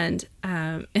 and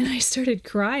I started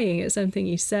crying at something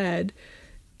you said,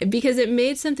 because it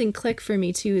made something click for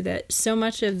me too, that so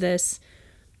much of this,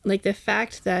 like the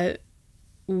fact that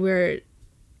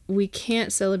we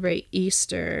can't celebrate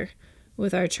Easter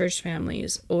with our church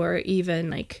families, or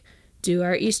even like do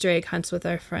our Easter egg hunts with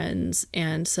our friends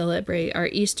and celebrate our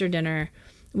Easter dinner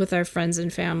with our friends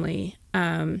and family.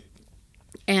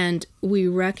 And we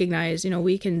recognize,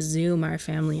 we can Zoom our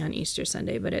family on Easter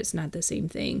Sunday, but it's not the same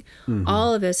thing. Mm-hmm.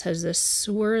 All of this has this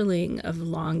swirling of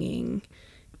longing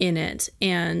in it.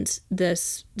 And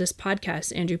this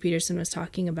podcast, Andrew Peterson was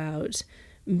talking about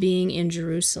being in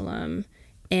Jerusalem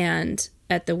and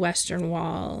at the Western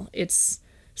Wall. It's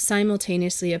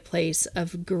simultaneously a place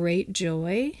of great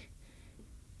joy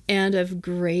and of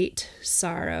great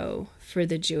sorrow for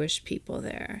the Jewish people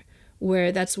there,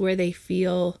 where that's where they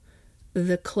feel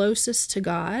the closest to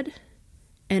God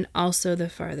and also the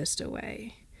farthest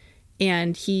away.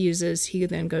 And he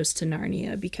then goes to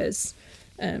Narnia because,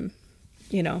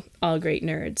 all great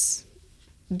nerds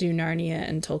do Narnia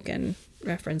and Tolkien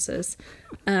references.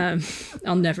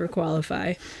 I'll never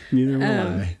qualify. Neither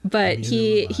will I. But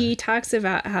he talks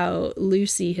about how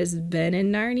Lucy has been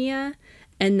in Narnia,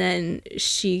 and then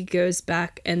she goes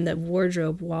back and the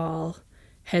wardrobe wall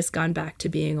has gone back to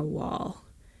being a wall.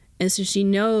 And so she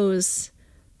knows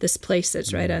this place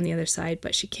that's right on the other side,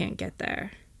 but she can't get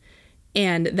there.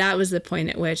 And that was the point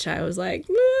at which I was like,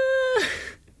 ah!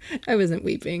 I wasn't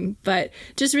weeping, but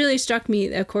just really struck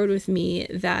a chord with me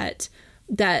that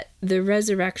the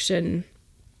resurrection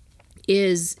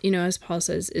is, as Paul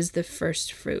says, is the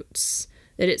first fruits,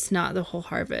 that it's not the whole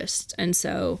harvest. And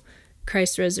so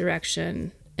Christ's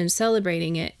resurrection and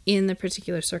celebrating it in the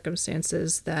particular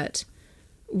circumstances that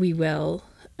we will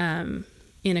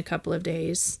in a couple of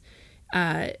days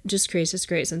just creates this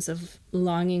great sense of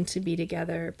longing to be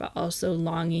together, but also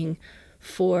longing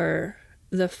for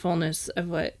the fullness of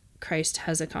what Christ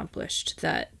has accomplished,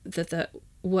 that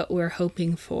what we're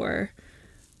hoping for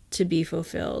to be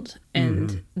fulfilled,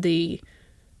 and the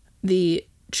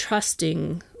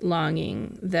trusting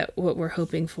longing that what we're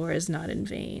hoping for is not in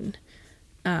vain.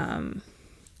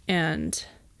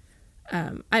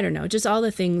 I don't know, just all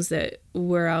the things that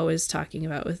we're always talking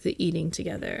about with the eating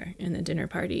together and the dinner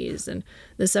parties and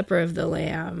the supper of the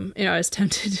Lamb. I was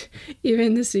tempted,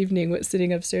 even this evening,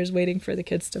 sitting upstairs waiting for the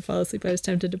kids to fall asleep, I was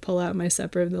tempted to pull out my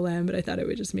supper of the Lamb, but I thought it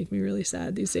would just make me really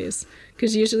sad these days.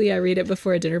 Because usually I read it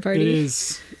before a dinner party.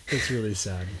 It's really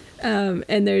sad.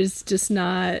 And there's just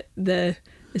not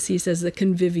as he says, the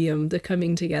convivium, the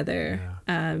coming together.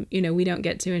 Yeah. We don't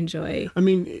get to enjoy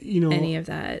any of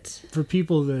that. For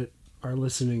people that are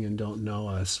listening and don't know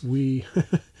us, when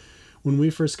we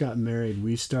first got married,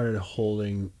 we started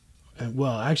holding,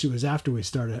 actually it was after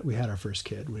we had our first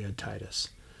kid. We had Titus.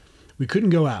 We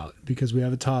couldn't go out because we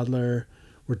have a toddler,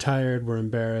 we're tired, we're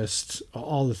embarrassed,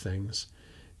 all the things.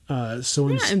 You're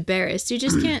not embarrassed, you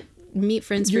just can't meet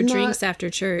friends for drinks after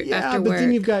church, after work. But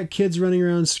then you've got kids running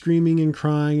around screaming and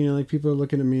crying, and you're like, people are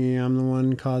looking at me, I'm the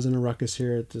one causing a ruckus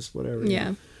here at this whatever.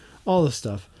 Yeah. All this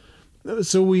stuff.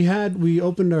 So we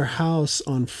opened our house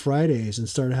on Fridays and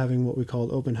started having what we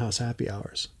called open house happy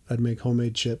hours. I'd make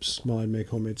homemade chips while I'd make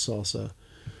homemade salsa.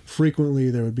 Frequently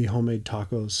there would be homemade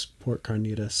tacos, pork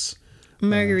carnitas,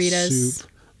 margaritas, soup,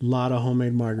 a lot of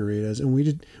homemade margaritas, and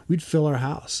we'd fill our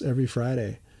house every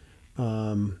Friday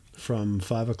from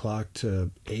 5:00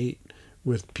 to 8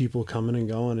 with people coming and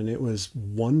going, and it was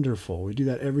wonderful. We do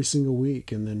that every single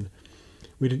week, and then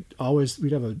we'd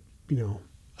have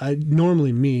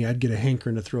I'd get a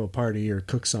hankering to throw a party or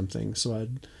cook something. So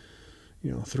I'd,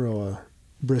 throw a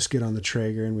brisket on the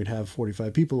Traeger and we'd have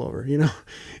 45 people over,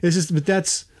 it's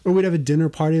just, or we'd have a dinner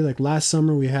party. Like last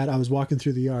summer I was walking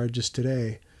through the yard just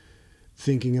today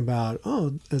thinking about,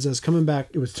 as I was coming back,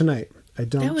 it was tonight.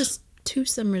 That was 2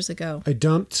 summers ago.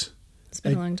 It's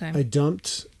been a long time. I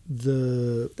dumped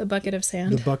the bucket of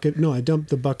sand. I dumped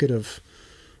the bucket of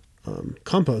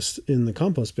compost in the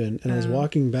compost bin, and I was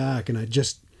walking back, and I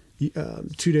just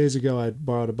 2 days ago I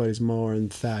borrowed a buddy's mower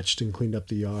and thatched and cleaned up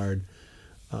the yard,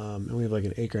 and we have like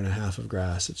 1.5 acres of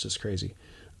grass. It's just crazy.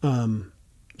 So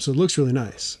it looks really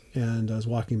nice, and I was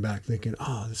walking back thinking,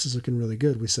 this is looking really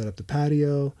good. We set up the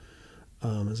patio. I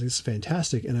was like, this is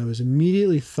fantastic, and I was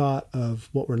immediately thought of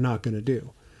what we're not going to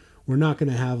do. We're not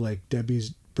going to have like Debbie's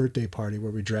birthday party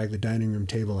where we drag the dining room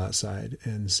table outside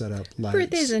and set up lights.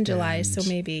 Birthday's in July, so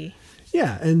maybe.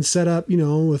 Yeah, and set up,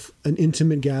 with an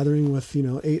intimate gathering with,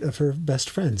 8 of her best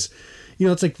friends.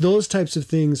 It's like those types of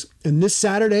things. And this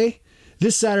Saturday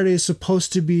is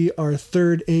supposed to be our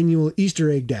 3rd annual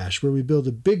Easter egg dash, where we build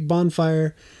a big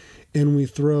bonfire and we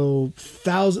throw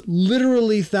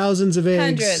literally thousands of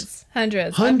eggs.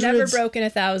 Hundreds. I've never broken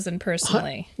 1,000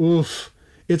 personally. Oof.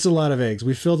 It's a lot of eggs.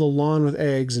 We fill the lawn with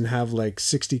eggs and have like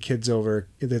 60 kids over.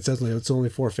 It's only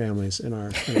 4 families in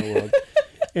our world.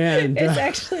 And it's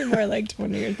actually more like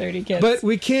 20 or 30 kids. But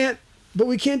we can't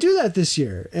do that this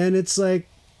year. And it's like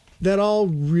that all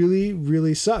really,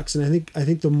 really sucks. And I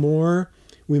think the more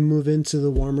we move into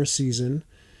the warmer season,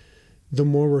 the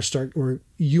more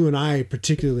you and I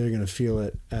particularly are going to feel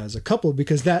it as a couple,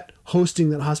 because that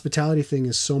hospitality thing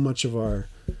is so much of our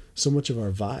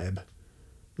vibe.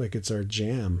 Like it's our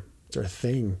jam. It's our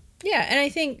thing. Yeah. And I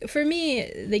think for me,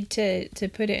 like to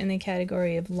put it in the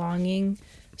category of longing,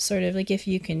 sort of like if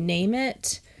you can name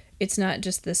it, it's not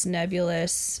just this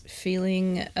nebulous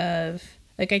feeling of,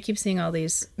 like I keep seeing all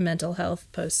these mental health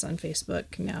posts on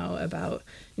Facebook now about,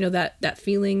 that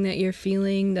feeling that you're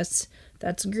feeling that's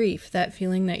that's grief. That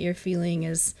feeling that you're feeling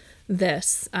is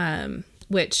this,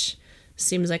 which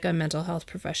seems like a mental health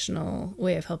professional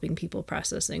way of helping people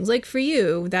process things. Like for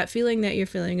you, that feeling that you're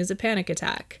feeling is a panic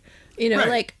attack. You know, Right.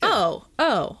 like,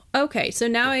 oh, okay. So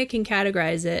now I can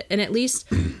categorize it, and at least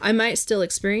I might still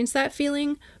experience that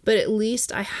feeling, but at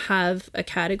least I have a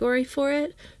category for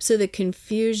it. So the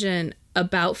confusion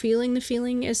about feeling the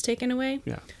feeling is taken away.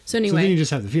 Yeah. So anyway. So then you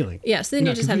just have the feeling. Yeah, so then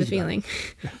You're you not just have the confused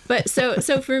feeling. But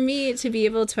so for me to be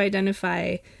able to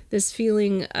identify this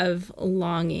feeling of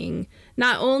longing,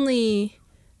 not only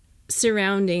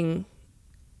surrounding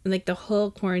like the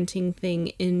whole quarantine thing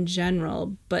in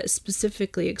general, but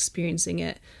specifically experiencing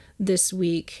it this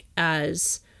week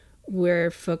as we're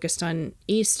focused on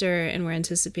Easter and we're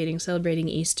anticipating celebrating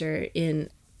Easter in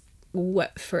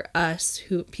what for us,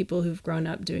 who people who've grown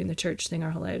up doing the church thing our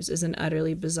whole lives, is an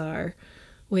utterly bizarre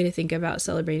way to think about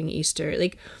celebrating Easter.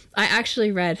 Like, I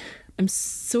actually read, I'm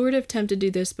sort of tempted to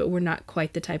do this, but we're not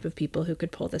quite the type of people who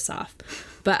could pull this off.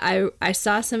 But I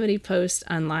saw somebody post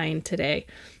online today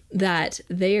that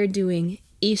they are doing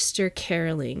Easter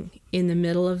caroling in the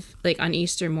middle of, like, on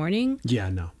Easter morning. Yeah,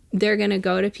 no. They're going to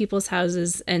go to people's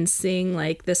houses and sing,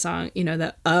 like, the song, you know,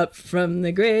 the Up from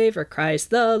the Grave or Christ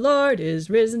the Lord is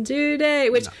risen today,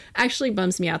 which actually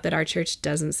bums me out that our church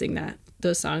doesn't sing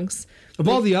those songs. Of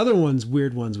all the other ones,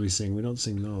 weird ones we sing, we don't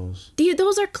sing those. Dude,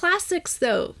 those are classics,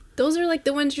 though. Those are, like,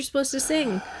 the ones you're supposed to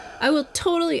sing. I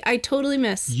totally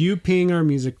miss. You ping our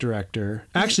music director.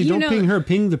 Actually, don't ping her.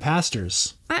 Ping the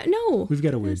pastors. No. We've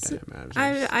got a weird dynamic.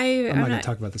 I'm not going to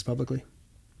talk about this publicly.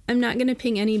 I'm not going to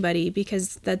ping anybody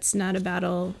because that's not a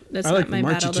battle. That's not my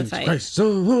battle to fight. Christ, so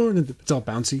Lord. It's all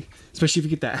bouncy. Especially if you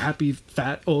get that happy,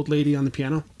 fat old lady on the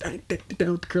piano. With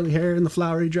the curly hair and the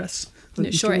flowery dress.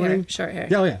 Short hair.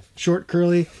 Yeah, oh yeah. Short,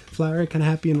 curly, flowery, kind of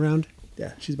happy and round.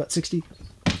 Yeah, she's about 60.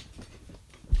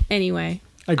 Anyway,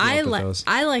 I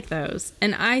like those.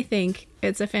 And I think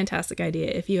it's a fantastic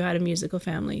idea if you had a musical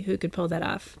family who could pull that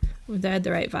off, that had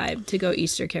the right vibe to go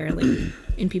Easter caroling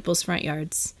in people's front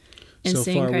yards and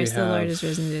sing Christ the Lord is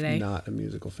risen today. Not a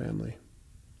musical family.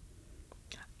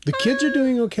 The kids are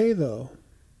doing okay, though.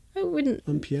 I wouldn't.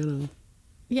 On piano.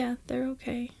 Yeah, they're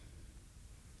okay.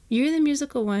 You're the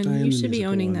musical one. You should be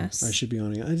owning this. I should be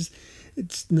owning it.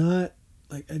 It's not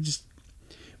like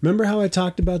remember how I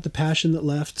talked about the passion that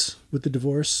left with the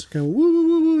divorce? Kind of woo, woo,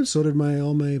 woo, woo. So did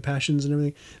all my passions and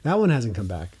everything. That one hasn't come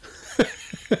back.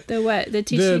 The what? The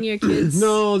teaching your kids?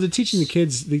 No, the teaching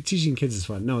kids is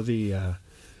fun. No, the I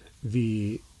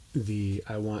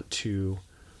want to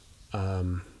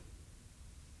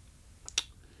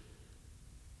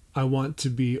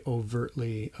be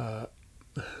overtly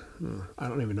I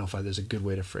don't even know if there's a good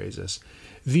way to phrase this.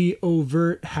 The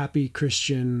overt happy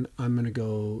Christian, I'm going to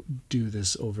go do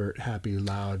this overt happy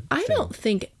loud I thing. don't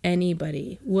think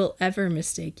anybody will ever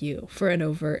mistake you for an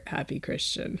overt happy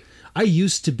Christian. I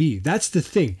used to be. That's the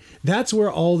thing. That's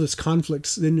where all this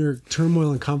conflicts, inner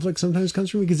turmoil and conflict sometimes comes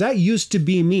from, because that used to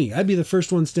be me. I'd be the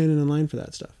first one standing in line for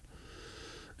that stuff.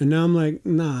 And now I'm like,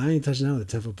 nah, I ain't touching that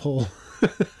with a 10-foot pole.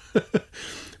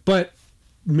 But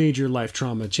major life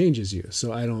trauma changes you.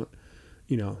 So I don't,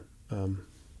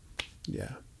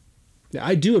 yeah.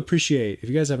 I do appreciate, if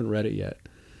you guys haven't read it yet,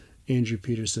 Andrew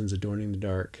Peterson's Adorning the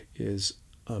Dark is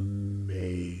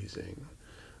amazing.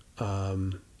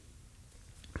 At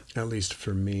least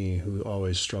for me, who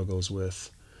always struggles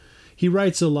with, he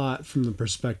writes a lot from the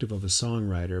perspective of a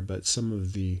songwriter, but some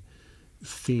of the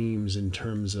themes in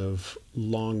terms of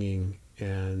longing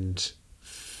and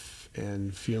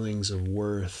feelings of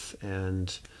worth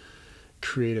and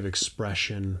creative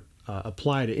expression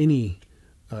apply to any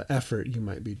effort you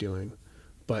might be doing.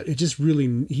 But it just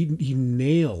really, he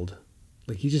nailed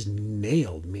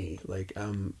me. Like,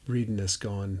 I'm reading this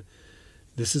going,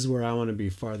 this is where I want to be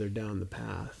farther down the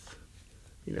path,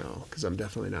 because I'm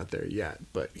definitely not there yet.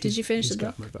 But did you finish the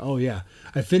book? Oh yeah,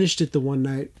 I finished it the one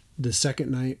night. The second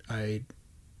night I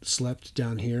slept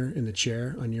down here in the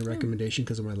chair on your recommendation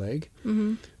because of my leg.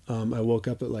 Mm-hmm. I woke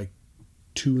up at like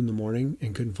 2 a.m.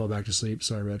 and couldn't fall back to sleep,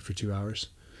 so I read for 2 hours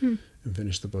and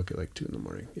finished the book at like 2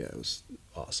 a.m. Yeah, it was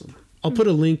awesome. I'll put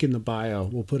a link in the bio.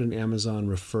 We'll put an Amazon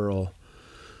referral.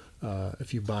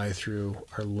 If you buy through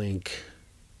our link,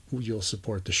 you'll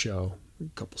support the show, a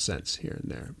couple cents here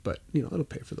and there, but it'll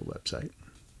pay for the website,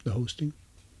 the hosting.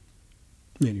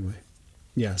 Anyway,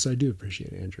 yeah, so I do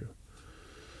appreciate Andrew.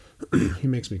 He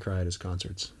makes me cry at his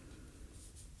concerts.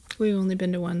 We've only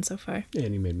been to one so far.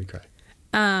 And he made me cry.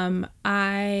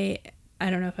 I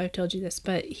don't know if I've told you this,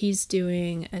 but he's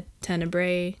doing a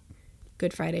Tenebrae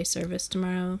Good Friday service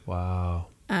tomorrow. Wow.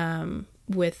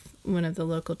 With one of the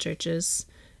local churches,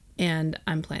 and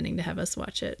I'm planning to have us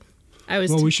watch it.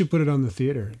 Well, we should put it on the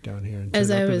theater down here and turn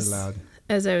it up really loud.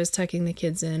 As I was tucking the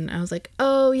kids in, I was like,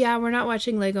 "Oh yeah, we're not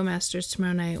watching Lego Masters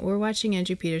tomorrow night. We're watching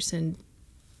Andrew Peterson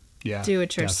do a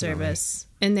church service."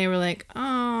 And they were like,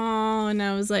 "Oh," and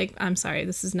I was like, "I'm sorry,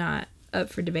 this is not up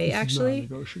for debate. Actually,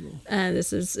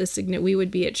 this is a we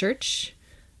would be at church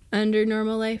under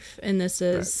normal life, and this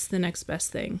is the next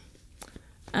best thing."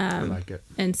 I like it.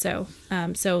 And so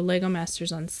Lego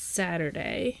Masters on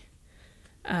Saturday,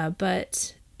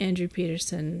 but Andrew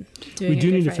Peterson doing. We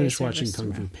do need to finish watching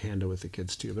Kung Fu Panda with the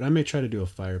kids too, but I may try to do a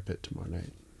fire pit tomorrow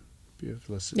night.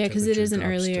 Yeah, because it is an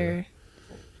earlier.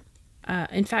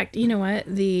 In fact, you know what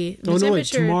the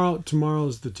temperature.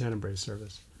 Tomorrow's the Tenebrae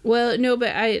service. Well, no,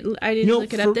 but I didn't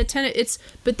look it up.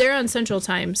 But they're on Central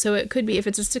Time, so it could be if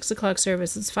it's a 6 o'clock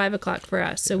service, it's 5 o'clock for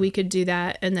us. So we could do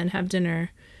that and then have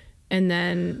dinner, and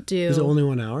then do. Is it only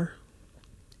 1 hour?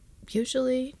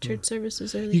 Usually, church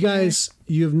services are. You guys,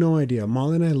 you have no idea.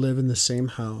 Molly and I live in the same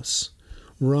house.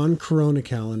 We're on Corona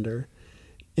calendar,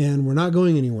 and we're not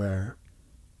going anywhere,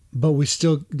 but we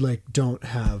still don't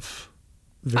have.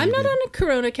 I'm not on a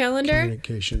Corona calendar.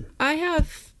 Communication. I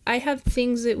have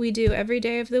things that we do every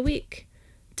day of the week.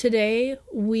 Today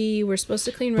we were supposed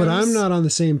to clean rooms. But I'm not on the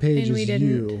same page as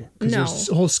you. Because there's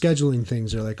whole scheduling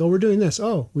things. They're like, oh, we're doing this.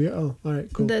 Oh, all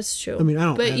right, cool. That's true. I mean, I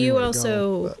don't. But you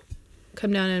also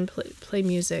come down and play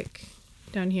music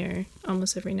down here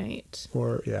almost every night.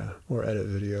 Or edit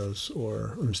videos.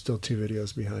 Or I'm still 2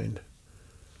 videos behind.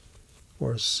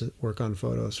 Or work on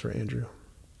photos for Andrew.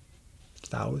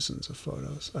 Thousands of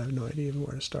photos. I have no idea even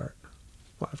where to start.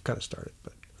 Well, I've kind of started,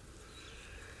 but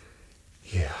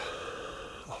yeah,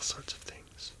 all sorts of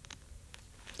things.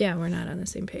 Yeah, we're not on the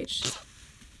same page.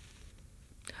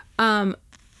 In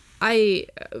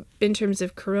terms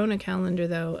of Corona calendar,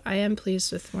 though, I am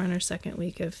pleased with we're on our second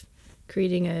week of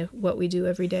creating a what we do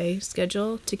every day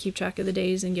schedule to keep track of the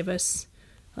days and give us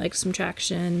some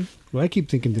traction. Well, I keep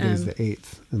thinking today's the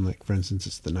 8th, and for instance,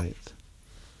 it's the 9th.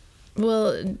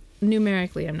 Well,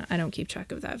 numerically, I don't keep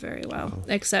track of that very well. Oh.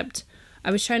 Except,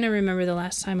 I was trying to remember the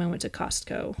last time I went to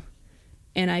Costco,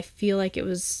 and I feel like it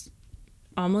was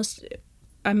almost.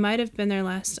 I might have been there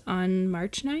last on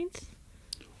March 9th.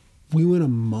 We went a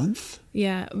month?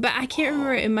 Yeah, but I can't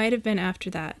remember. It might have been after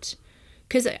that.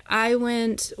 Because I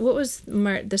went, what was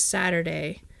the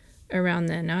Saturday around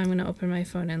then? Now I'm going to open my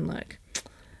phone and look.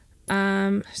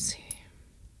 Let's see.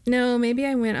 No, maybe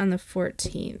I went on the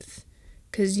 14th.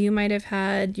 Because you might have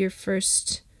had your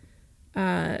first,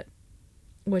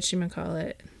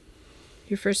 whatchamacallit?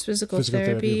 Your first physical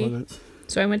therapy.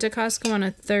 So I went to Costco on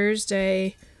a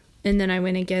Thursday, and then I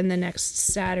went again the next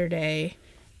Saturday.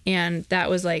 And that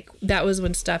was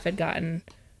when stuff had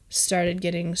started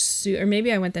getting or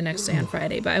maybe I went the next day on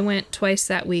Friday, but I went twice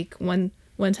that week. One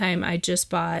time I just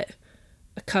bought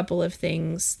a couple of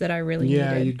things that I really needed.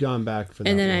 Yeah, you'd gone back for that.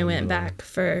 And then I went back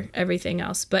for everything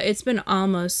else. But it's been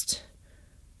almost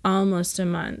a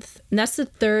month. And this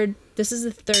is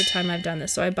the third time I've done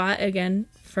this. So I bought again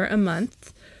for a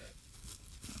month.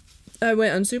 I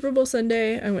went on Super Bowl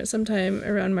Sunday. I went sometime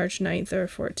around March 9th or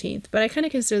 14th. But I kind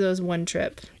of consider those one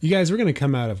trip. You guys, we're going to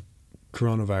come out of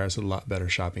coronavirus with a lot better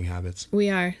shopping habits. We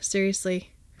are.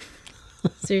 Seriously.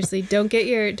 Seriously. Don't get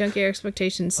your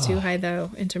expectations too high,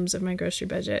 though, in terms of my grocery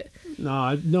budget.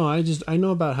 I know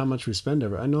about how much we spend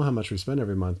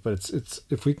every month, but it's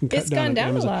if we can cut down. It's gone down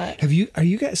Amazon. A lot. Are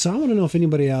you guys? So I want to know if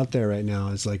anybody out there right now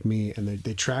is like me and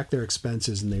they track their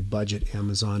expenses and they budget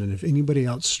Amazon, and if anybody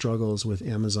else struggles with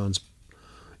Amazon's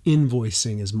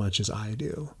invoicing as much as I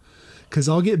do, because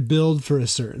I'll get billed for a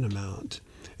certain amount,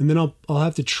 and then I'll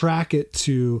have to track it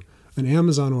to an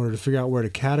Amazon order to figure out where to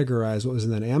categorize what was in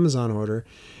that Amazon order,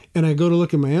 and I go to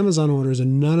look at my Amazon orders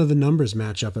and none of the numbers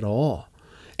match up at all.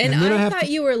 And I thought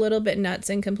you were a little bit nuts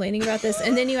in complaining about this.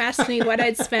 And then you asked me what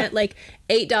I'd spent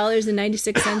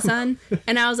 $8.96 on.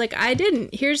 And I was like, I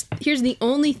didn't. Here's the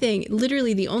only thing,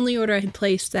 literally the only order I had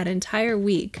placed that entire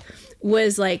week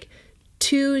was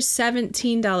two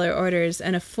 $17 orders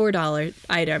and a $4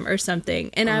 item or something.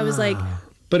 And I was like,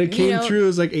 but it came through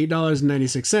as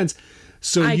 $8.96.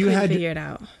 So I you couldn't had to figure it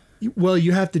out. Well,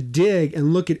 you have to dig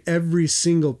and look at every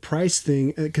single price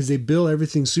thing because they bill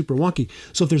everything super wonky.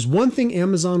 So if there's one thing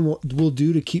Amazon will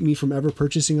do to keep me from ever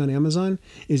purchasing on Amazon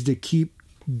is to keep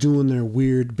doing their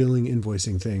weird billing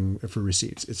invoicing thing for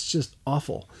receipts. It's just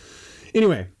awful.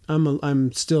 Anyway,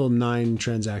 I'm still 9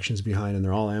 transactions behind, and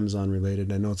they're all Amazon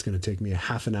related. I know it's going to take me a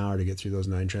half an hour to get through those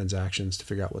 9 transactions to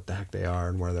figure out what the heck they are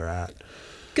and where they're at.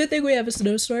 Good thing we have a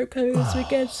snowstorm coming this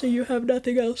weekend, so you have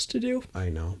nothing else to do. I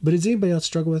know. But does anybody else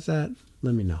struggle with that?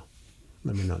 Let me know.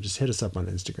 Just hit us up on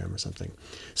Instagram or something.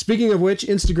 Speaking of which,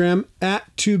 Instagram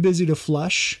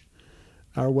 @TooBusyToFlush.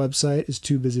 Our website is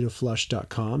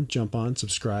toobusytoflush.com. Jump on,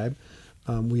 subscribe.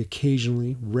 We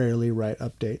occasionally, rarely write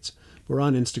updates. We're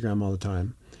on Instagram all the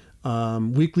time.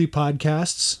 Weekly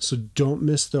podcasts, so don't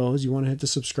miss those. You want to hit the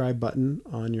subscribe button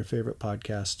on your favorite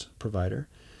podcast provider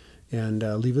and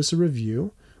leave us a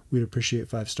review. We'd appreciate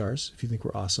 5 stars if you think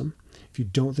we're awesome. If you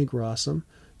don't think we're awesome,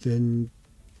 then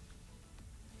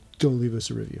don't leave us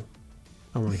a review.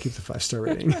 I want to keep the 5-star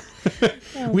rating.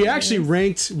 We actually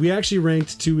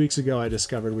ranked 2 weeks ago. I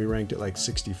discovered we ranked at like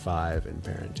 65 in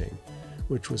parenting,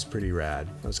 which was pretty rad.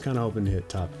 I was kind of hoping to hit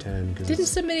top 10. Didn't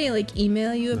somebody like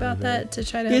email you about that to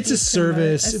try to? It's a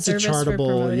service. It's a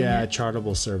chartable, yeah,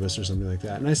 chartable service or something like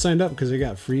that. And I signed up because they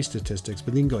got free statistics,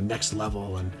 but you can go next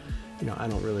level. And I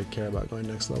don't really care about going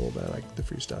next level, but I like the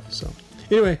free stuff. So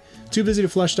anyway,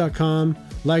 toobusytoflush.com.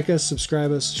 Like us,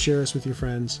 subscribe us, share us with your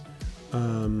friends.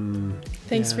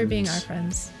 Thanks for being our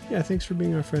friends. Yeah, thanks for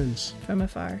being our friends. From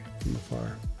afar.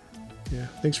 Yeah,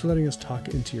 thanks for letting us talk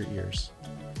into your ears.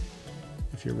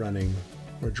 If you're running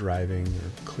or driving or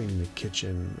cleaning the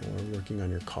kitchen or working on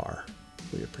your car,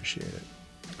 we appreciate it.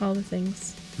 All the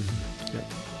things. Mm-hmm. Yep.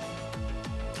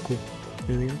 Cool.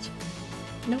 Anything else?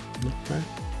 Nope. All right.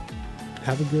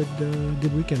 Have a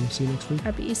good weekend. See you next week.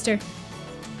 Happy Easter.